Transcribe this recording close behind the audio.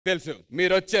తెలుసు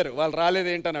మీరు వచ్చారు, వాళ్ళు రాలేదు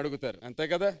ఏంటని అడుగుతారు, అంతే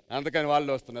కదా, అందుకని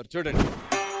వాళ్ళు వస్తున్నారు. చూడండి.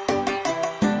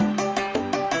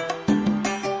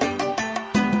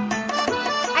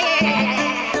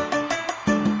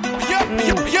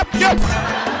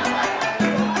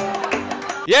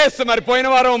 ఎస్, మరి పోయిన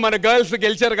వారం మన గర్ల్స్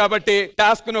గెలిచారు కాబట్టి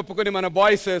టాస్క్ ఒప్పుకుని మన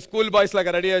బాయ్స్ స్కూల్ బాయ్స్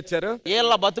లాగా రెడీ వచ్చారు.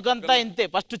 వీళ్ళ బతుకంతా ఇంతే.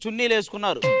 ఫస్ట్ చున్నీలు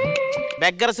వేసుకున్నారు,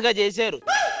 బెగ్గర్స్ గా చేశారు.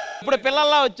 ఇప్పుడు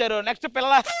పిల్లల్లా వచ్చారు, నెక్స్ట్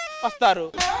పిల్లల వస్తారు.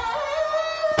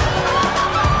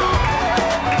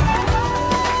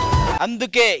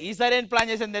 అందుకే ఈసారి ఏం ప్లాన్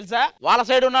చేశాను తెలుసా? వాళ్ళ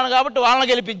సైడ్ ఉన్నాను కాబట్టి వాళ్ళని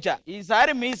గెలిపించా.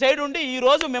 ఈసారి మీ సైడ్ ఉండి ఈ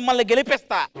రోజు మిమ్మల్ని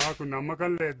గెలిపిస్తా. నాకు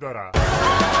నమ్మకం లేదు.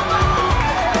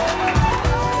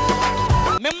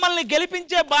 మిమ్మల్ని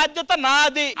గెలిపించే బాధ్యత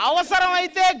నాది.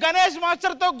 అవసరమైతే గణేష్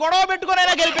మాస్టర్ తో గొడవ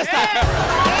పెట్టుకునేలా గెలిపిస్తా.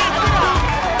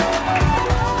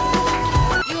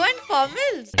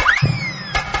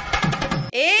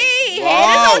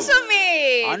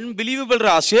 అన్బిలీవబుల్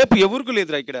రా, షేప్ ఎవరికి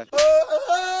లేదురా ఇక్కడ.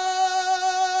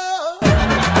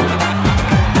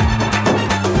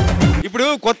 ఇప్పుడు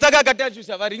కొత్తగా కట్టారు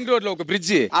చూసావా రింగ్ రోడ్ లో ఒక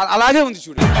బ్రిడ్జి, అలాగే ఉంది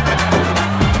చూడు.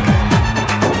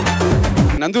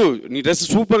 నందు, నీ డ్రెస్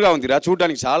సూపర్ గా ఉంది రా,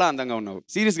 చూడడానికి చాలా అందంగా ఉన్నావు.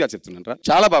 సీరియస్ గా చెప్తున్నాను రా,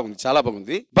 చాలా బాగుంది, చాలా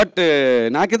బాగుంది. బట్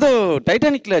నాకేదో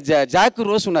టైటానిక్ లో జాక్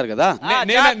రోజ్ ఉన్నారు కదా,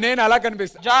 నేను అలా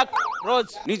కనిపిస్తా. జాక్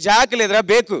రోజ్ నీ జాక్ లేదురా,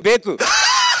 బేకు బేకు.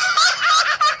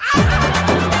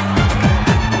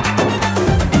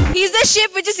 He's the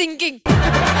ship which is sinking.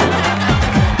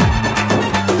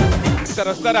 సరే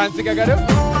వస్తారా హన్సిక గారు?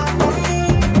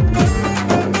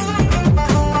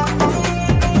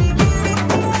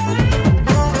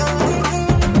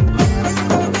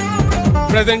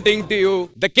 Presenting to you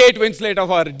the Kate Winslet of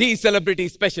our Dhee Celebrity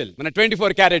Special. Mana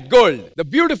 24 karat gold, the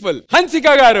beautiful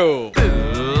Hansika garu.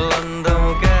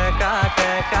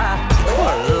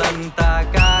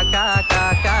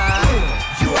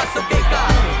 You are so keka,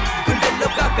 gundelo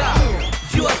kaka.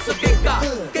 You are so keka,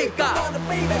 keka.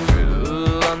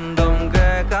 Landam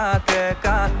keka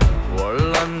keka,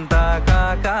 wallanta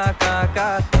kaka kaka.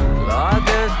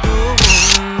 Lagestu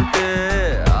unte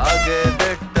aage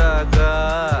bettaga.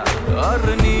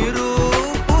 Arniru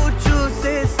puchu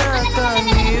se saka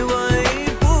nivai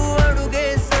puaduge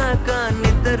saka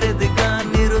nidredika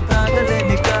niru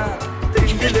tagaledika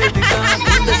tindiledika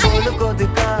ninde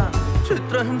kolukodika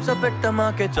చిత్రహింస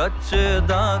పెట్టమాకే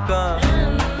చచ్చేదాకా.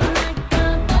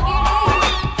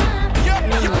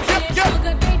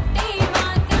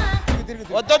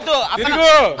 వద్దొద్దు,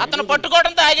 అతను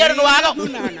పట్టుకోవడంతో ఆగాడు, నువ్వు ఆగవు.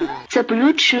 The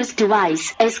Bluetooth device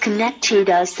is connected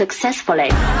successfully.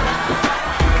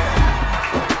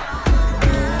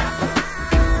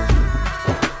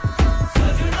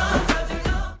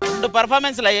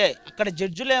 Performance అయ్యాయి. అక్కడ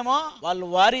జడ్జిలేమో వాళ్ళు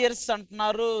warriors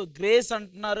అంటున్నారు, grace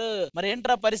అంటున్నారు. మరి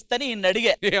ఏంట్రా పరిస్థితి అని ఈయన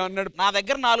అడిగే. నా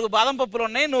దగ్గర 4 బాదం పప్పులు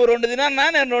ఉన్నాయి, నువ్వు 2 తినన్నా,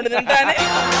 నేను 2 తింటా అని.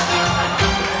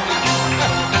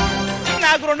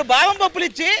 నాకు 2 బాదం పప్పులు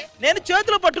ఇచ్చి నేను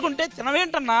చేతిలో పట్టుకుంటే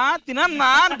తినవేంటన్నా,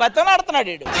 తినన్నా అని బతనాడుతున్నాడు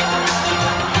వీడు.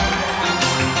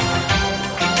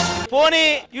 పోనీ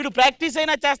వీడు ప్రాక్టీస్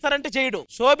అయినా చేస్తారంటే చేయడు.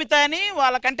 శోభిత అని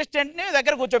వాళ్ళ కంటెస్టెంట్ ని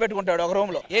దగ్గర కూర్చోబెట్టుకుంటాడు ఒక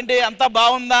రూమ్ లో. ఏంటి అంతా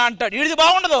బాగుందా అంటాడు. వీడిది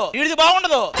బాగుండదు, వీడిది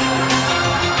బాగుండదు.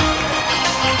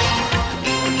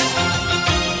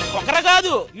 ఒకరు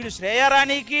కాదు, వీడు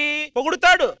శ్రేయారాణికి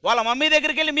పొగుడుతాడు. వాళ్ళ మమ్మీ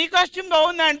దగ్గరికి వెళ్ళి మీ కాస్ట్యూమ్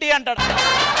బాగుందా ఆంటీ అంటాడు.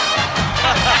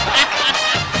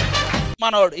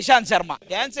 మనోడు ఇషాంత్ శర్మ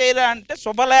డాన్స్ చేయరా అంటే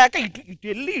శుభలేక ఇటు ఇటు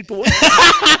వెళ్ళి ఇటు.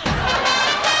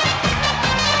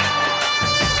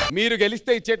 మీరు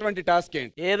గెలిస్తే ఇచ్చేటువంటి టాస్క్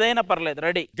ఏంటి? ఏదైనా పర్లేదు,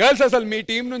 రెడీ. గర్ల్స్, అసలు మీ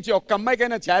టీం నుంచి ఒక్క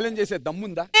అమ్మాయికైనా ఛాలెంజ్ చేసే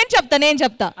దమ్ముందా? నేను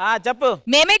చెప్తా. చెప్పు.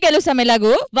 మేమే గెలుస్తాం.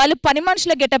 ఎలాగూ వాళ్ళు పని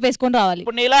మనుషుల గెటప్ వేసుకొని రావాలి.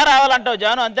 ఇప్పుడు నీలా రావాలంటావు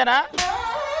జాను, అంతేనా?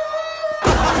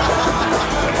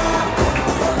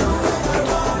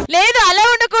 లేదు, అలా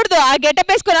ఉండకూడదు. ఆ గెటప్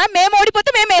వేసుకున్నా మేము ఓడిపోతే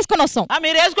మేము వేసుకొని వస్తాం.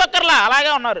 మీరు వేసుకోక్కర్లా,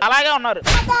 అలాగే ఉన్నారు, అలాగే ఉన్నారు.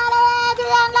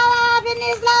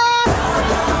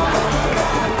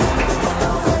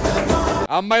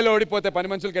 అమ్మాయిలు ఓడిపోతే పని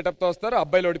మనుషులు గెటప్ తో వస్తారు,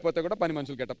 అబ్బాయిలు ఓడిపోతే కూడా పని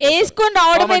మనుషులు గెటప్ వేసుకొని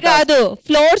రావడమే కాదు,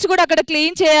 ఫ్లోర్స్ కూడా అక్కడ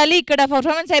క్లీన్ చేయాలి. ఇక్కడ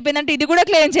పర్ఫార్మెన్స్ అయిపోయిందంటే ఇది కూడా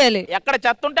క్లీన్ చేయాలి. ఎక్కడ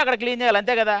చెత్త ఉంటే అక్కడ క్లీన్ చేయాలి,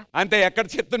 అంతే కదా? అంతే, ఎక్కడ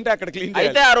చెత్త ఉంటే అక్కడ క్లీన్ చేయాలి.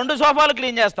 అయితే ఆ 2 సోఫాలు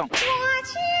క్లీన్ చేస్తాం.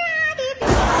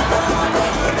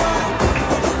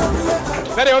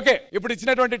 సరే, ఓకే. ఇప్పుడు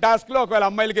ఇచ్చినటువంటి టాస్క్ లో ఒకవేళ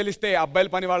అమ్మాయిలు గెలిస్తే అబ్బాయిలు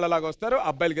పని వాళ్ళలాగా వస్తారు,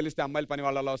 అబ్బాయిలు గెలిస్తే అమ్మాయిలు పని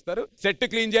వాళ్ళలా వస్తారు. సెట్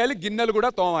క్లీన్ చేయాలి, గిన్నెలు కూడా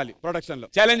తోమాలి ప్రొడక్షన్ లో.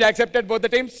 Challenge accepted both the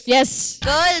teams? yes.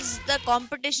 Girls, the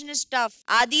competition is tough.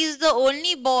 Adi is the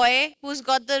only boy who's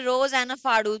got the rose and a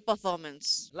fadu performance.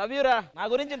 Love you రా. నా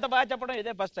గురించి ఇంత బాగా చెప్పడం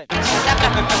ఇదే first time.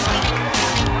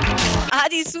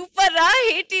 Adi super ra,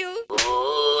 hate you.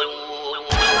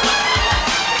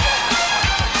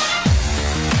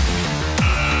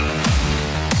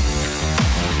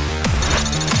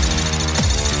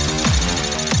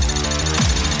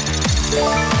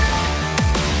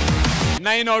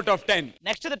 9 out of 10.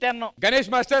 Next 10. Ganesh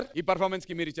master ఈ performance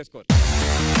కి మీరు ఇచ్చే స్కోర్.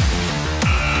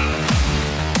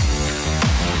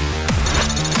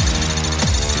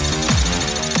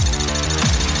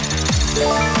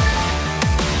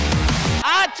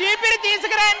 ఆ చీపిరి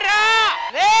తీసుకురండి రా.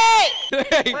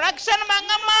 ప్రొడక్షన్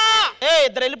మంగమ్మ.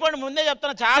 ఇద్దరు వెళ్ళిపోండి, ముందే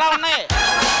చెప్తున్నా చాలా ఉన్నాయి.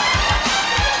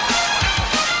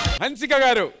 హన్సిక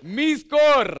గారు మీ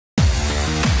స్కోర్.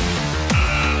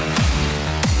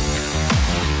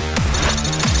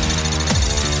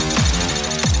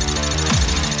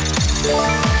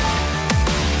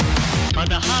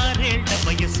 పదహారేళ్ల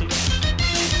వయసు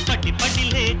పట్టి పట్టి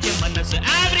లేచే మనసు.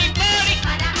 Everybody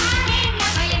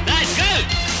let's go.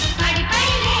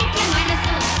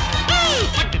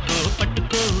 పట్టుకో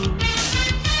పట్టుకో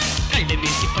కళ్ళ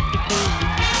వేసి పట్టుకో,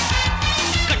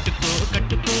 కట్టుకో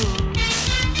కట్టుకో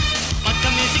పక్క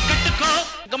వేసి కట్టుకో.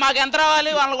 ఇంకా మాకు ఎంత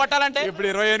రావాలి వాళ్ళని కొట్టాలంటే? ఇప్పుడు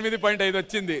 28.5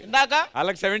 వచ్చింది. ఇందాక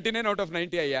వాళ్ళకి 79 out of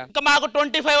 90 అయ్యా. ఇంకా మాకు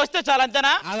 25 వస్తే చాలా,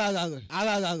 అంతేనా?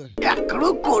 ఎక్కడో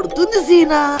కొడుతుంది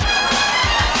సీనా.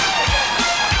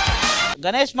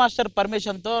 గణేష్ మాస్టర్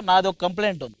పర్మిషన్ తో నాది ఒక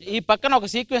కంప్లైంట్ ఉంది. ఈ పక్కన ఒక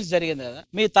సీక్వెన్స్ జరిగింది కదా,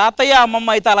 మీ తాతయ్య అమ్మమ్మ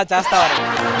అయితే అలా చేస్తావారు.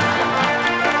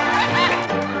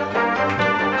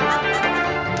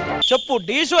 చెప్పు,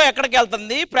 డీ షో ఎక్కడికి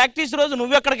వెళ్తుంది, ప్రాక్టీస్ రోజు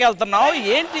నువ్వు ఎక్కడికి వెళ్తున్నావు,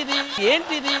 ఏంటిది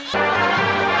ఏంటిది?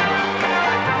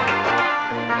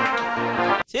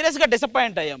 సీరియస్ గా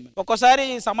డిసప్పాయింట్ అయ్యాం. ఒక్కోసారి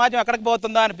సమాజం ఎక్కడికి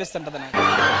పోతుందా అనిపిస్తుంటది నాకు.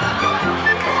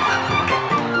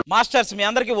 మాస్టర్స్ మీ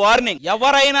అందరికి వార్నింగ్,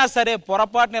 ఎవరైనా సరే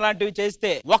పొరపాటున ఇలాంటివి చేస్తే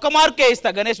 1 మార్కే ఇస్తా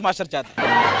గణేష్ మాస్టర్ చేత.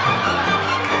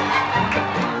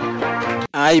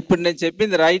 ఇప్పుడు నేను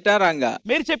చెప్పింది రైటా రాంగా?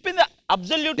 మీరు చెప్పింది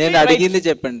అబ్సల్యూట్లీ నేను అడిగింది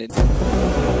చెప్పండి.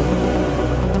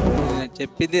 నేను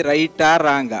చెప్పింది రైటా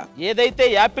రాంగా? ఏదైతే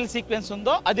యాపిల్ సీక్వెన్స్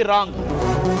ఉందో అది రాంగ్.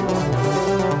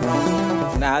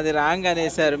 నాది రాంగ్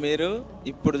అనేసారు మీరు.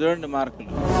 ఇప్పుడు చూడండి మార్కులు.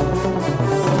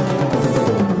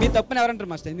 మీ తప్పని ఎవరంటారు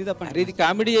మాస్టర్? ఎందుకు తప్పని? ఇది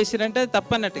కామెడీ చేసిరంటే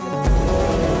తప్పన్నట్టుగా.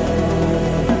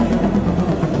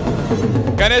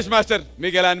 గణేష్ మాస్టర్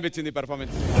మీకు ఎలా అనిపించింది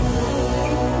పర్ఫార్మెన్స్?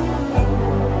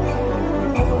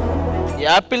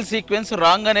 యాపిల్ సీక్వెన్స్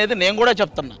రాంగ్ అనేది నేను కూడా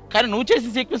చెప్తున్నా, కానీ నువ్వు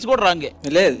చేసిన సీక్వెన్స్ కూడా రాంగే.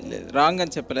 లేదు లేదు, రాంగ్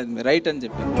అని చెప్పలేదు, మీరు రైట్ అని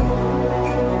చెప్పారు.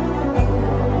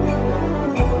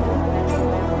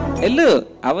 ఎల్లు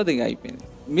అవదిగా అయిపోయింది.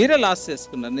 మీరే లాస్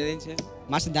చేసుకున్నారు, నేనేం చేయలేదు.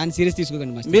 మాస్టర్ దాన్ని సీరియస్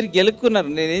తీసుకోకండి మాస్టర్. మీరు గెలుక్కున్నారు,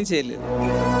 నేనేం చేయలేదు.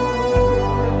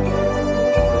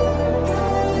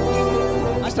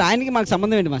 మాస్టర్ ఆయనకి మాకు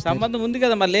సంబంధం ఏంటి మాస్టర్? సంబంధం ఉంది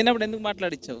కదా, మరి లేనప్పుడు ఎందుకు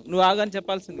మాట్లాడిచ్చావు? నువ్వు ఆగని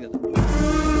చెప్పాల్సింది కదా.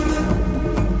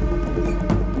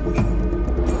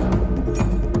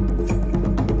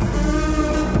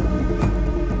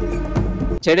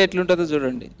 చెడు ఎట్లుంటుందో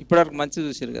చూడండి. ఇప్పటివరకు మంచి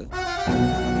చూసారు కదా.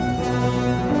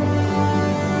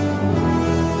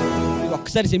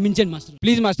 ఒక్కసారి క్షమించండి మాస్టర్,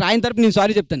 ప్లీజ్ మాస్టర్. ఆయన తరపు నేను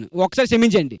సారీ చెప్తాను. ఒకసారి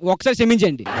క్షమించండి, ఒకసారి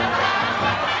క్షమించండి.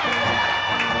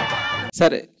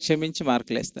 సరే క్షమించి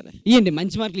మార్కులు వేస్తాలే. ఇవ్వండి,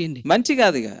 మంచి మార్కులు ఇవ్వండి. మంచి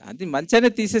కాదు ఇక, అది మంచి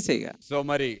అనేది తీసేసేగా. సో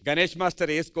మరి గణేష్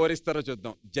మాస్టర్ ఏ స్కోర్ ఇస్తారో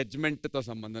చూద్దాం, జడ్జ్మెంట్ తో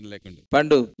సంబంధం లేకుండా.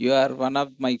 పండు, you are one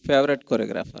of my favourite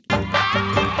choreographer.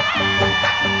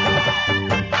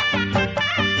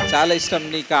 చాలా ఇష్టం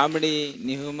నీ కామెడీ,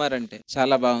 నీ హ్యూమర్ అంటే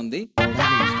చాలా బాగుంది.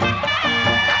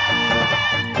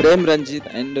 ప్రేమ్ రంజిత్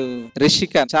అండ్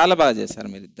రిషిక చాలా బాగా చేశారు.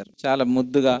 మీరిద్దరు చాలా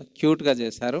ముద్దుగా క్యూట్ గా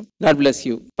చేశారు. గాడ్ బ్లెస్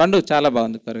యూ పండు, చాలా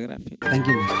బాగుంది choreography.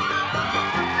 Thank you master.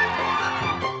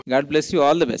 God bless you,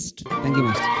 all the best. Thank you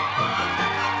master.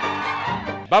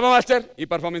 Baba master ఈ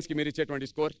పర్ఫార్మెన్స్ కి మీరు ఇచ్చేటువంటి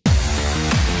స్కోర్?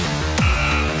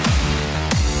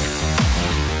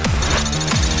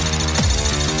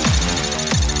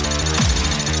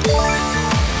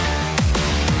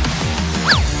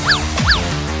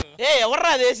 ఎవర్రా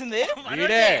అది వేసింది?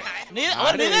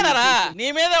 నీదేనారా? నీ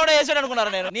మీద ఎవడో వేసాడు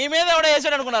అనుకున్నారు నేను.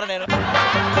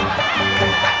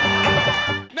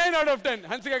 9 out of 10.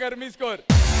 హన్సిక గారు మీ score?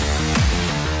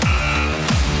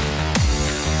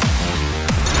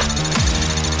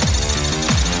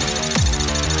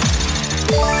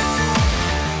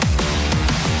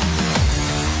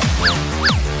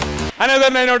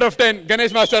 Another 9 out of 10.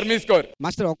 Ganesh master me score?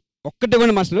 Master ఒక్కటే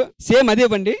ఇవ్వండి మాస్టర్, సేమ్ అదే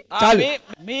ఇవ్వండి చాలు.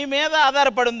 మీ మీద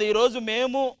ఆధారపడింది ఈ రోజు.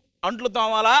 మేము అంట్లు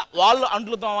తోమాలా, వాళ్ళు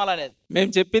అంట్లు తోమాలా అనేది. మేము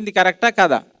చెప్పింది కరెక్టా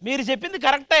కదా? మీరు చెప్పింది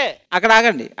కరెక్టే. అక్కడ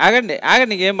ఆగండి ఆగండి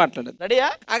ఆగండి, ఏం మాట్లాడదు. రెడీయా?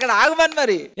 అక్కడ ఆగమని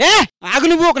మరి. ఆగు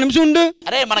నువ్వు, ఒక నిమిషం ఉండు.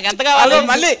 అరే మనకు ఎంత కావాలి?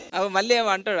 మళ్ళీ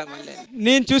ఏమో అంటాడా? మళ్ళీ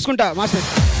నేను చూసుకుంటా మాస్టర్.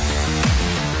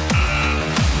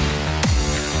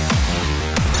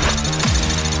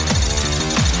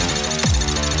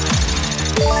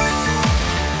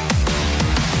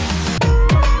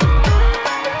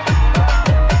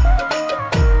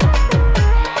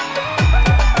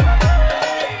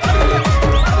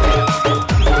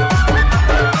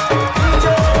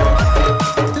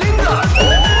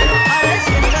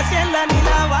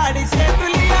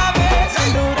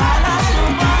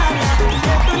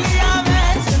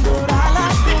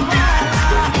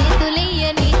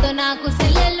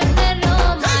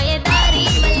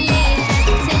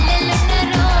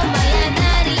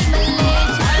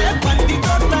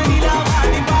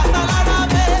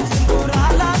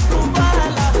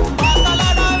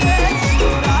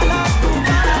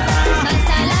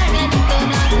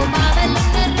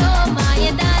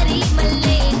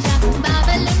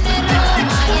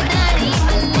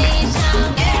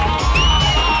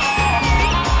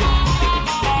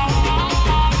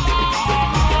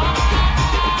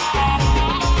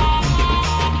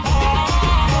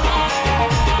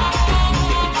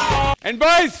 అండ్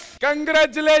బాయ్స్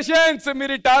కంగ్రాచులేషన్స్,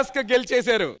 మీరు ఈ టాస్క్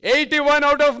గెలిచేశారు. 81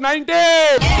 out of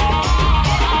 90.